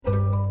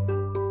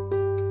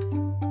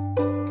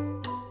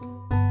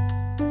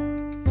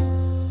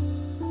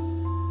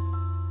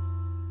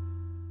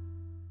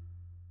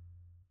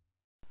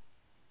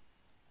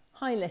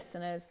Hi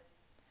listeners,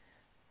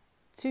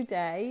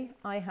 today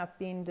I have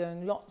been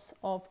doing lots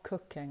of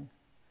cooking.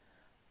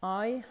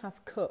 I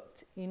have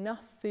cooked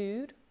enough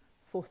food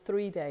for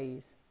 3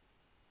 days.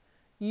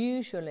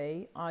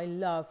 Usually I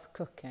love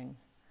cooking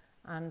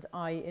and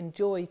I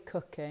enjoy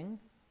cooking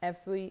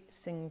every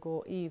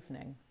single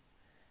evening.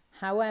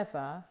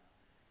 However,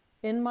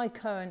 in my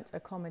current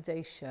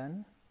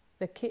accommodation,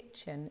 the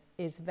kitchen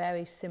is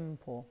very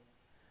simple,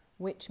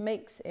 which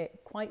makes it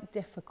quite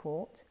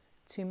difficult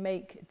to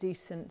make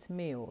decent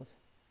meals.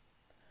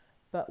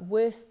 But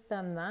worse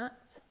than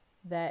that,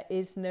 there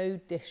is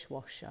no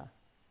dishwasher.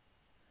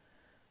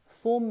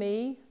 For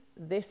me,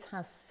 this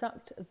has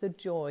sucked the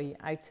joy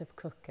out of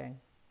cooking.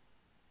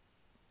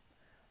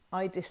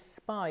 I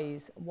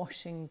despise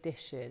washing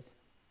dishes.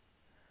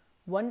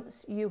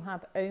 Once you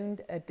have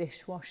owned a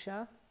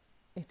dishwasher,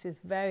 it is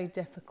very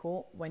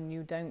difficult when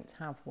you don't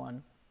have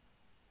one.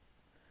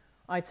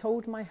 I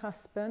told my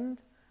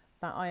husband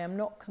that I am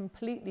not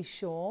completely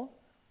sure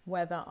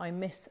whether I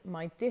miss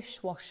my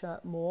dishwasher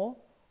more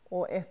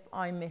or if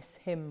I miss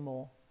him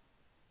more.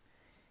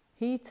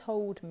 He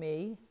told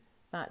me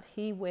that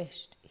he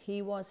wished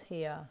he was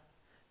here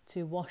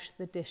to wash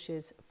the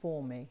dishes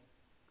for me.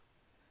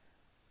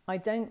 I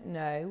don't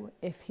know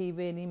if he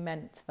really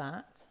meant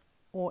that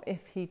or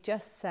if he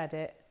just said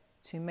it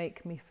to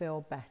make me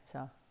feel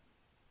better.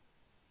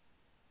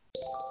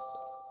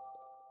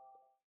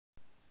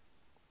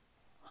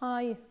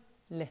 Hi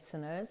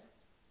listeners,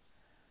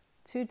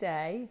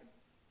 today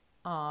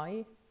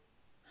I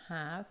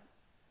have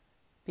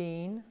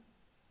been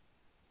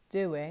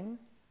doing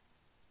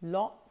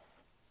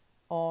lots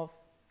of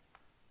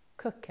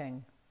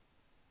cooking.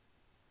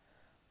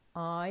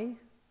 I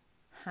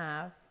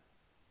have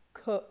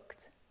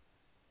cooked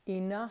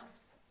enough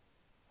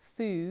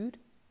food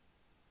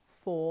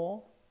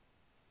for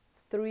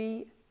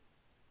 3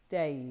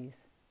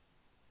 days.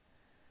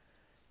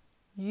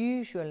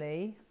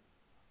 Usually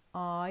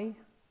I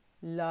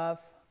love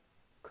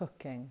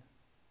cooking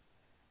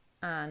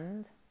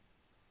and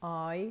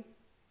I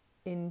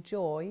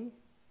enjoy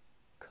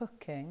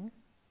cooking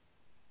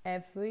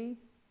every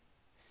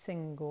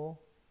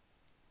single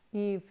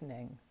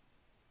evening.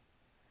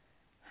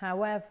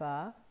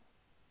 However,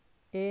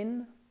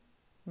 in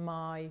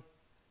my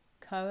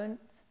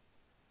current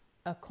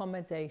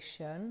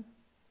accommodation,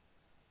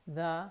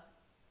 the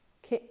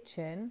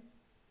kitchen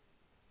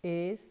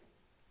is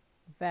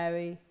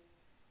very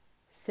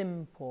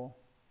simple,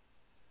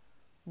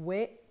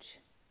 which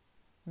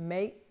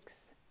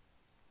makes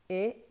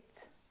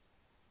it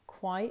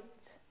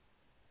quite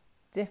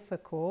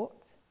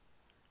difficult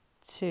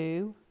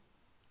to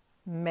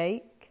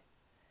make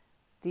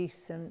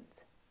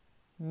decent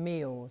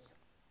meals.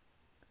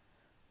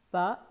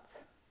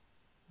 But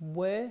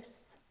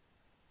worse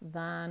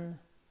than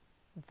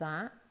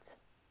that,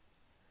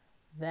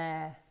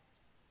 there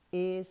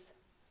is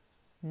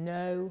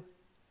no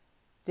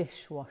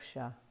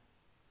dishwasher.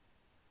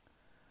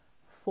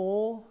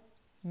 For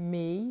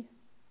me,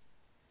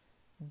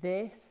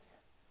 this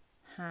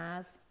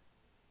has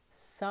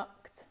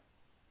sucked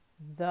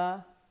the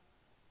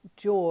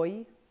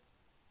joy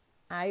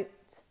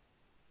out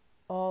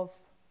of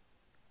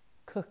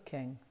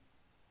cooking.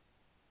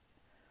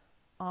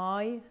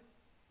 I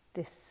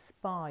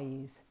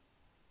despise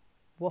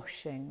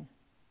washing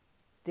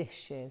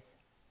dishes.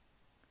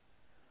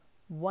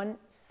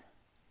 Once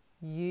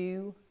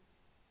you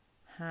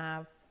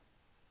have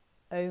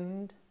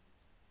owned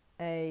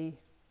a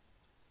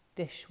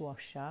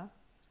dishwasher,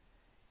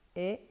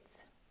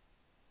 it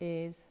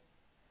is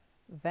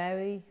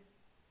very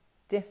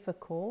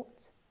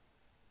difficult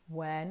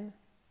when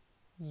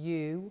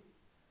you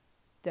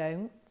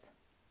don't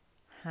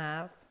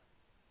have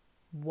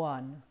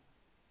one.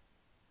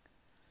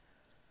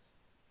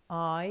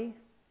 I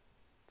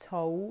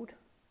told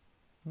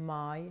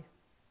my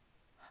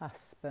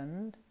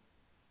husband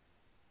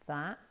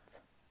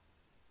that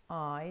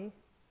I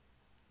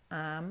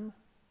am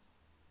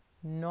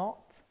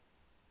not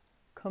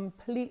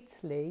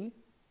completely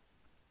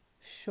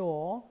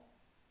sure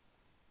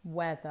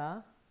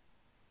whether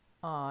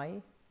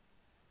I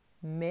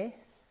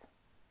miss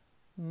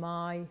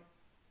my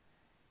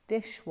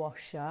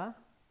dishwasher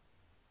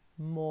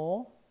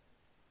more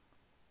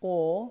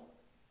or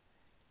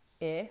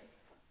if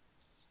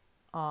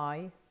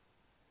I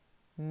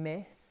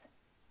miss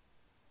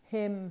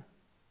him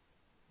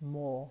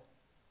more.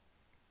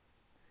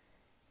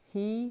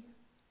 He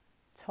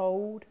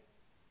told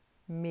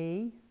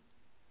me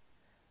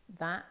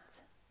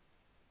that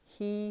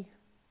he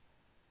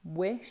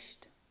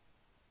wished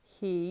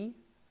he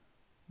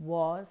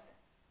was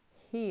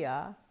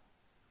here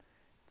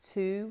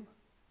to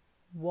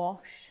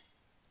wash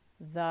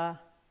the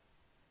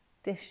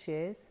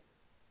dishes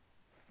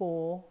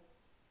for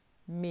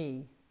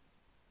me.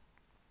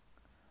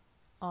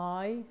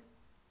 I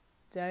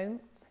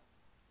don't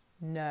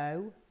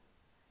know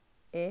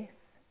if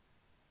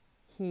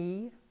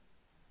he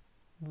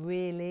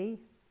really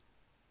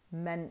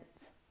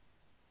meant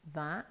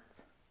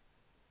that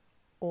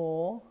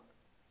or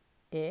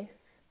if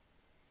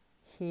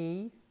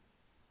he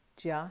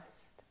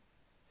just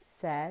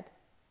said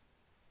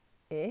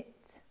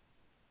it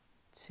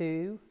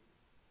to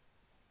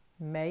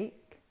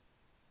make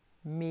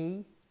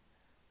me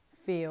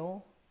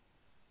feel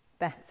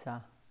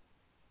better.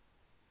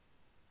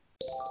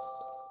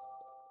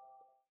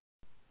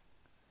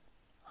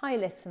 Hi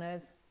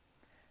listeners,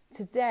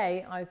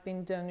 today I've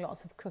been doing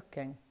lots of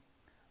cooking.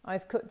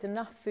 I've cooked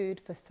enough food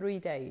for 3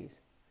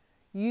 days.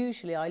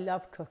 Usually I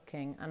love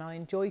cooking and I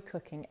enjoy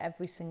cooking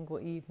every single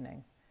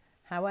evening.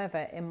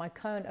 However, in my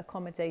current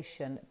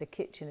accommodation, the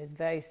kitchen is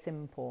very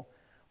simple,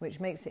 which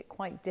makes it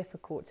quite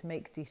difficult to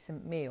make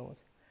decent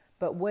meals.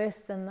 But worse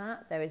than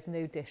that, there is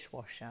no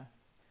dishwasher.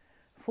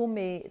 For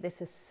me, this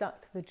has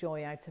sucked the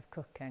joy out of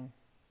cooking.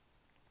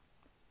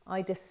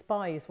 I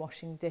despise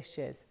washing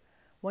dishes.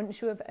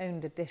 Once you have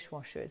owned a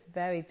dishwasher, it's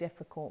very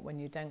difficult when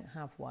you don't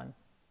have one.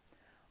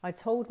 I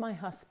told my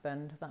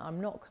husband that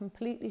I'm not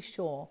completely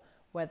sure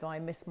whether I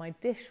miss my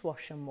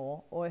dishwasher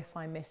more or if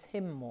I miss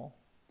him more.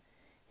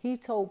 He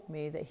told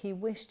me that he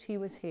wished he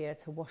was here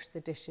to wash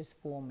the dishes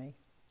for me.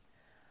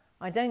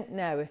 I don't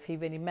know if he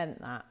really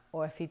meant that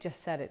or if he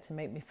just said it to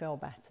make me feel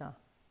better.